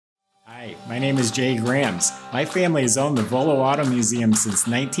My name is Jay Grams. My family has owned the Volo Auto Museum since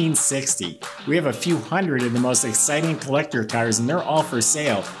 1960. We have a few hundred of the most exciting collector cars, and they're all for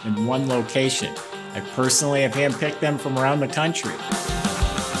sale in one location. I personally have handpicked them from around the country.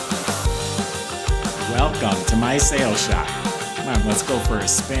 Welcome to my sales shop. Come on, let's go for a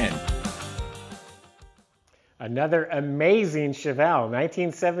spin. Another amazing Chevelle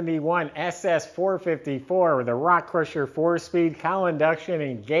 1971 SS454 with a rock crusher 4-speed cowl induction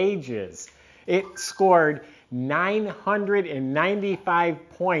and gauges. It scored 995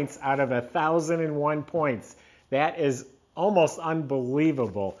 points out of 1,001 points. That is almost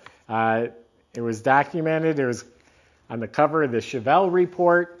unbelievable. It was documented. It was on the cover of the Chevelle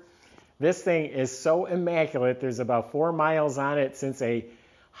Report. This thing is so immaculate. There's about 4 miles on it since a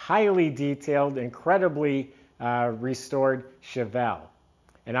highly detailed, incredibly restored Chevelle.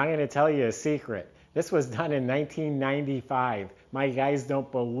 And I'm going to tell you a secret. This was done in 1995. My guys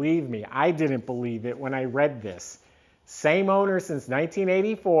don't believe me. I didn't believe it when I read this. Same owner since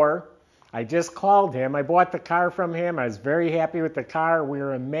 1984. I just called him. I bought the car from him. I was very happy with the car. We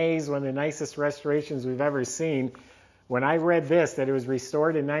were amazed. One of the nicest restorations we've ever seen. When I read this, that it was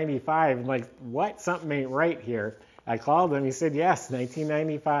restored in 95, I'm like, what? Something ain't right here. I called him. He said, yes,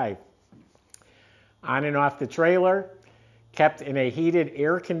 1995. On and off the trailer, kept in a heated,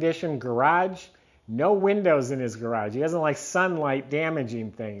 air-conditioned garage. No windows in his garage. He doesn't like sunlight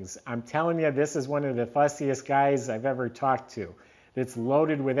damaging things. I'm telling you, this is one of the fussiest guys I've ever talked to. It's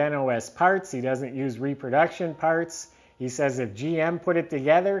loaded with NOS parts. He doesn't use reproduction parts. He says if GM put it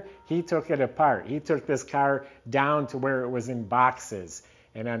together, he took it apart. He took this car down to where it was in boxes.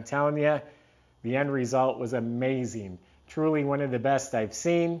 And I'm telling you, the end result was amazing. Truly one of the best I've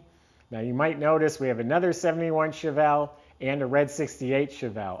seen. Now you might notice we have another 71 Chevelle and a red 68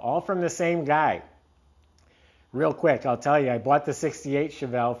 Chevelle, all from the same guy. Real quick, I'll tell you, I bought the 68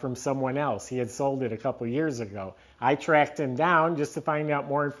 Chevelle from someone else. He had sold it a couple years ago. I tracked him down just to find out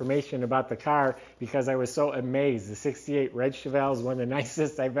more information about the car because I was so amazed. The 68 red Chevelle is one of the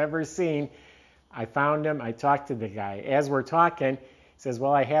nicest I've ever seen. I found him. I talked to the guy. As we're talking, he says,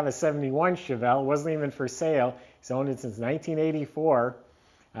 well, I have a 71 Chevelle. It wasn't even for sale. He's owned it since 1984.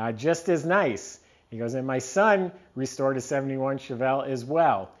 Just as nice. He goes, and my son restored a 71 Chevelle as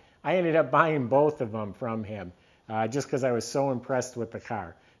well. I ended up buying both of them from him just because I was so impressed with the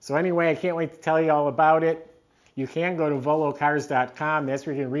car. So anyway, I can't wait to tell you all about it. You can go to volocars.com. That's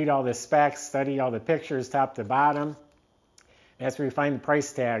where you can read all the specs, study all the pictures top to bottom. That's where you find the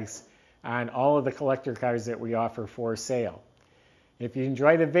price tags on all of the collector cars that we offer for sale. If you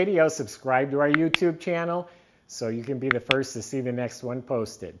enjoy the video, subscribe to our YouTube channel so you can be the first to see the next one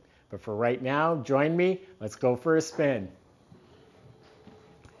posted. But for right now, join me. Let's go for a spin.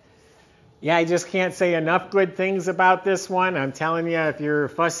 Yeah, I just can't say enough good things about this one. I'm telling you, if you're a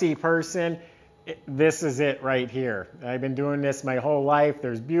fussy person, this is it right here. I've been doing this my whole life.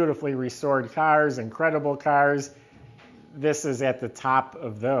 There's beautifully restored cars, incredible cars. This is at the top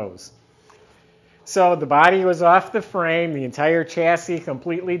of those. So the body was off the frame, the entire chassis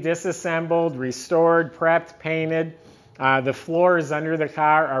completely disassembled, restored, prepped, painted. The floors under the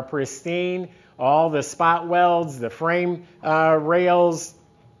car are pristine. All the spot welds, the frame rails,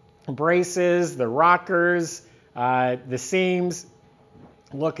 braces, the rockers, the seams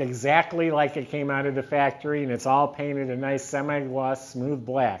look exactly like it came out of the factory, and it's all painted a nice semi-gloss smooth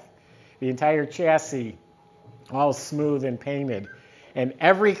black. The entire chassis all smooth and painted. And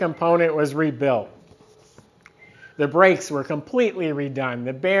every component was rebuilt. The brakes were completely redone.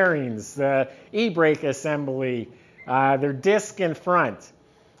 The bearings, the e-brake assembly, their disc in front.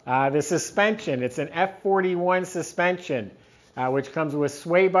 The suspension, it's an F41 suspension, which comes with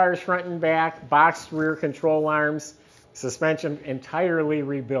sway bars front and back, boxed rear control arms, suspension entirely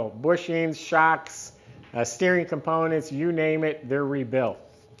rebuilt. Bushings, shocks, steering components, you name it, they're rebuilt.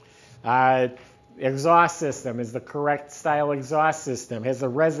 Exhaust system is the correct style exhaust system. Has the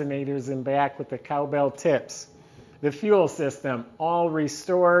resonators in back with the cowbell tips. The fuel system, all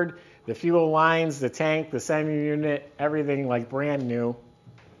restored. The fuel lines, the tank, the sending unit, everything like brand new.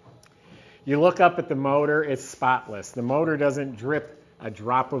 You look up at the motor, it's spotless. The motor doesn't drip a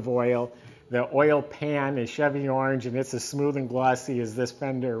drop of oil. The oil pan is Chevy orange, and it's as smooth and glossy as this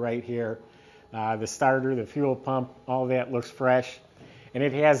fender right here. The starter, the fuel pump, all that looks fresh. And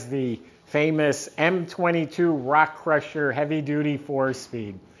it has the famous M22 rock crusher heavy-duty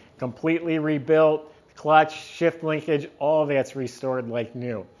 4-speed. Completely rebuilt, clutch, shift linkage, all that's restored like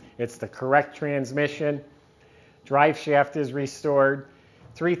new. It's the correct transmission. Drive shaft is restored.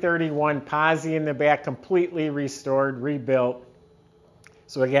 331 posi in the back, completely restored, rebuilt.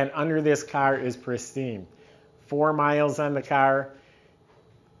 So again, under this car is pristine. 4 miles on the car.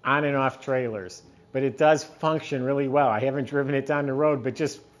 on and off trailers. But it does function really well. I haven't driven it down the road, but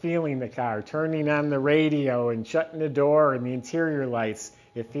just feeling the car, turning on the radio and shutting the door and the interior lights,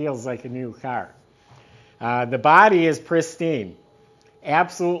 it feels like a new car. The body is pristine,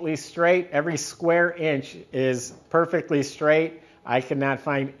 absolutely straight. Every square inch is perfectly straight. I could not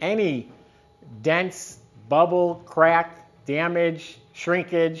find any dents, bubble, crack, damage,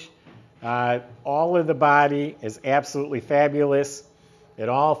 shrinkage. All of the body is absolutely fabulous. It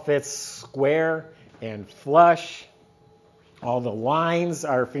all fits square and flush. All the lines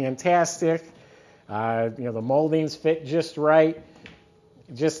are fantastic. The moldings fit just right.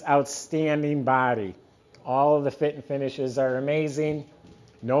 Just outstanding body. All of the fit and finishes are amazing.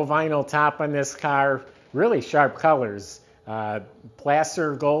 No vinyl top on this car. Really sharp colors.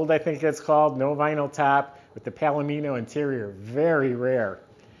 Placer gold, I think it's called. No vinyl top with the Palomino interior. Very rare.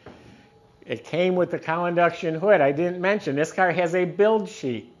 It came with the cowl induction hood. I didn't mention this car has a build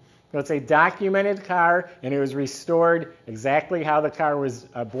sheet. So it's a documented car, and it was restored exactly how the car was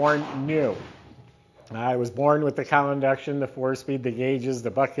born new. It was born with the cowl induction, the 4-speed, the gauges,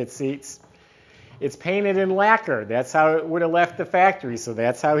 the bucket seats. It's painted in lacquer. That's how it would have left the factory, so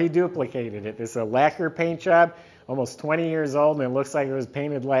that's how he duplicated it. It's a lacquer paint job, almost 20 years old, and it looks like it was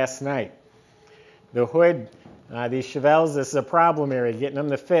painted last night. The hood, these Chevelles, this is a problem area, getting them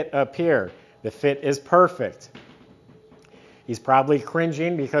to fit up here. The fit is perfect. He's probably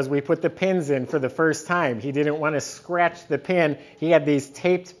cringing because we put the pins in for the first time. He didn't want to scratch the pin. He had these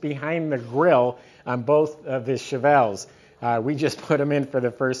taped behind the grill on both of his Chevelles. We just put them in for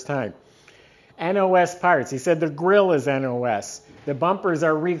the first time. NOS parts. He said the grill is NOS. The bumpers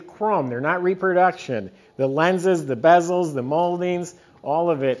are re-chrome. They're not reproduction. The lenses, the bezels, the moldings, all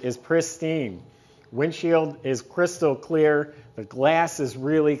of it is pristine. Windshield is crystal clear. The glass is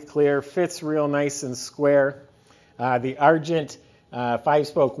really clear. Fits real nice and square. The Argent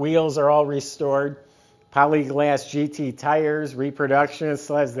 5-spoke wheels are all restored. Polyglass GT tires, reproduction. It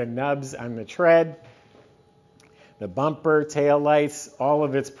still has the nubs on the tread. The bumper, tail lights, all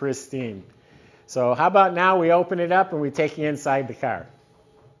of it's pristine. So how about now we open it up and we take you inside the car.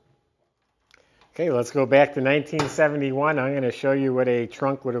 Okay, let's go back to 1971. I'm going to show you what a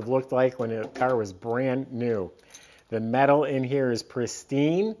trunk would have looked like when the car was brand new. The metal in here is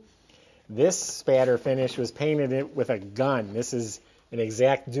pristine. This spatter finish was painted with a gun. This is an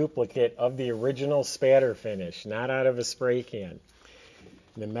exact duplicate of the original spatter finish, not out of a spray can.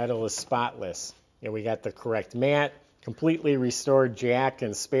 The metal is spotless. And we got the correct mat, completely restored jack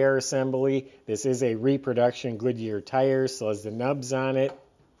and spare assembly. This is a reproduction Goodyear tire, so has the nubs on it.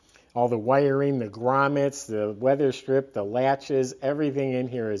 All the wiring, the grommets, the Weatherstrip, the latches, everything in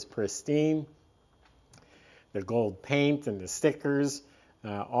here is pristine. The gold paint and the stickers,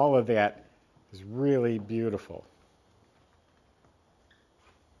 all of that is really beautiful.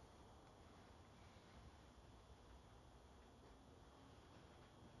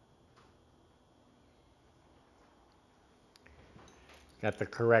 Got the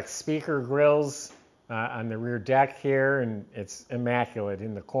correct speaker grills on the rear deck here, and it's immaculate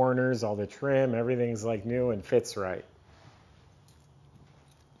in the corners, all the trim, everything's like new and fits right.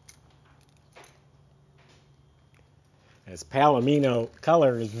 This Palomino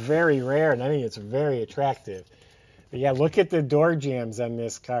color is very rare, and I think it's very attractive. But yeah, look at the door jambs on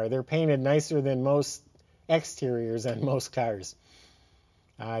this car. They're painted nicer than most exteriors on most cars.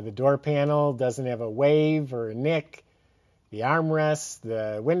 The door panel doesn't have a wave or a nick. The armrests,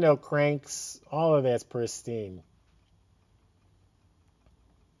 the window cranks, all of that's pristine.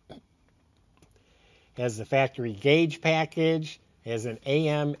 Has the factory gauge package, has an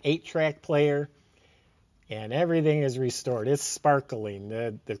AM 8-track player, and everything is restored. It's sparkling.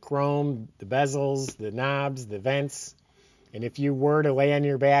 The chrome, the bezels, the knobs, the vents. And if you were to lay on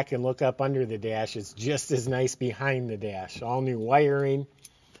your back and look up under the dash, it's just as nice behind the dash. All new wiring.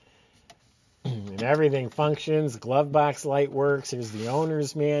 And everything functions. Glove box light works. Here's the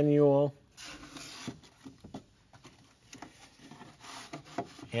owner's manual.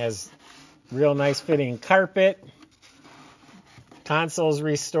 Has real nice fitting carpet. Console's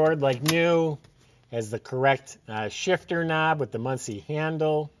restored like new. Has the correct shifter knob with the Muncie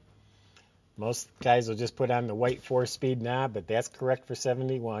handle. Most guys will just put on the white 4-speed knob, but that's correct for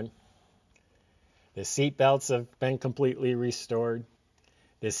 71. The seat belts have been completely restored.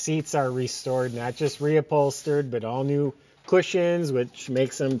 The seats are restored, not just reupholstered, but all new cushions, which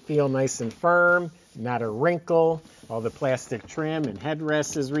makes them feel nice and firm, not a wrinkle. All the plastic trim and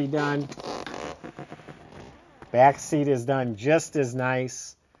headrest is redone. Back seat is done just as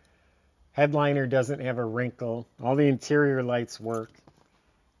nice. Headliner doesn't have a wrinkle. All the interior lights work.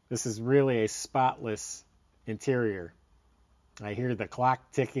 This is really a spotless interior. I hear the clock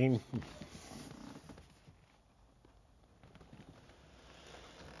ticking.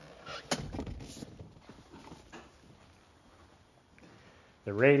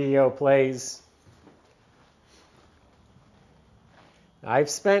 The radio plays.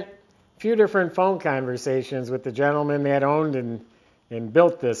 I've spent a few different phone conversations with the gentleman that owned and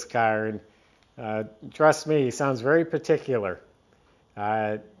built this car. And trust me, he sounds very particular.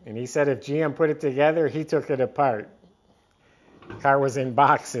 And he said if GM put it together, he took it apart. The car was in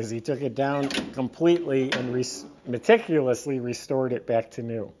boxes. He took it down completely and meticulously restored it back to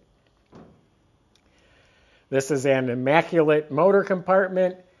new. This is an immaculate motor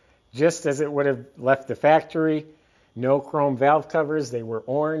compartment, just as it would have left the factory. No chrome valve covers. They were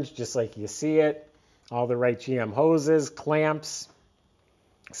orange, just like you see it. All the right GM hoses, clamps,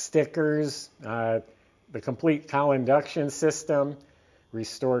 stickers, the complete cowl induction system,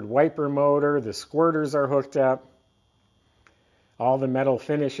 restored wiper motor. The squirters are hooked up. All the metal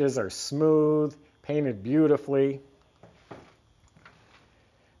finishes are smooth, painted beautifully.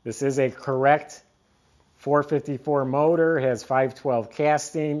 This is a correct 454 motor, has 512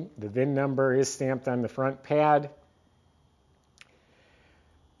 casting. The VIN number is stamped on the front pad.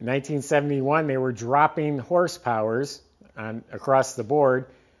 In 1971, they were dropping horsepowers across the board.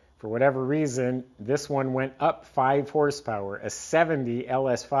 For whatever reason, this one went up 5 horsepower. A 70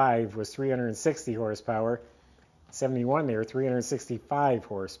 LS5 was 360 horsepower. 71, they were 365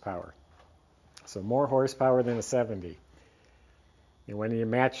 horsepower. So more horsepower than a 70. And when you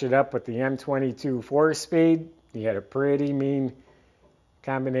match it up with the M22 4-speed, you had a pretty mean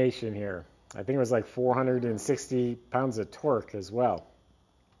combination here. I think it was like 460 pounds of torque as well.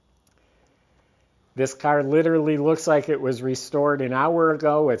 This car literally looks like it was restored an hour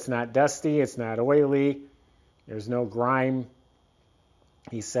ago. It's not dusty, it's not oily, there's no grime.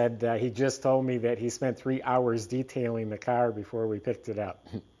 He said he just told me that he spent 3 hours detailing the car before we picked it up.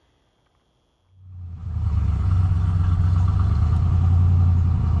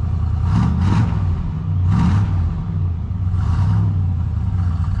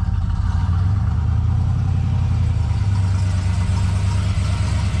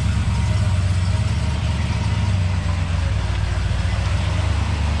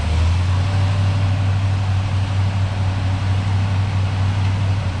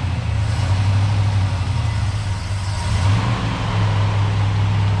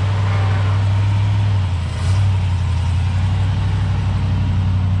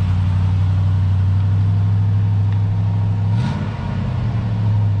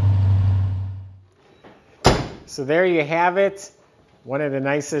 So there you have it. One of the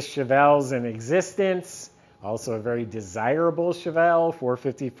nicest Chevelles in existence. Also a very desirable Chevelle,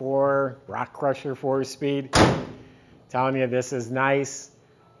 454, rock crusher 4-speed. Telling you this is nice.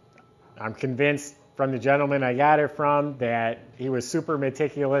 I'm convinced from the gentleman I got it from that he was super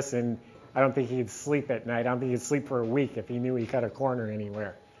meticulous, and I don't think he'd sleep at night. I don't think he'd sleep for a week if he knew he cut a corner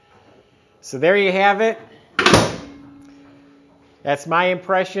anywhere. So there you have it. That's my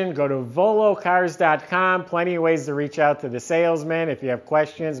impression. Go to volocars.com. Plenty of ways to reach out to the salesman. If you have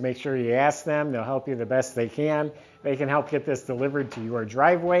questions, make sure you ask them. They'll help you the best they can. They can help get this delivered to your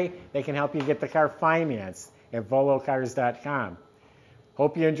driveway. They can help you get the car financed at volocars.com.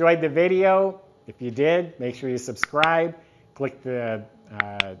 Hope you enjoyed the video. If you did, make sure you subscribe. Click the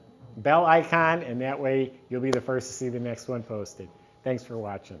bell icon, and that way you'll be the first to see the next one posted. Thanks for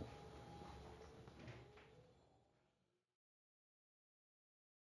watching.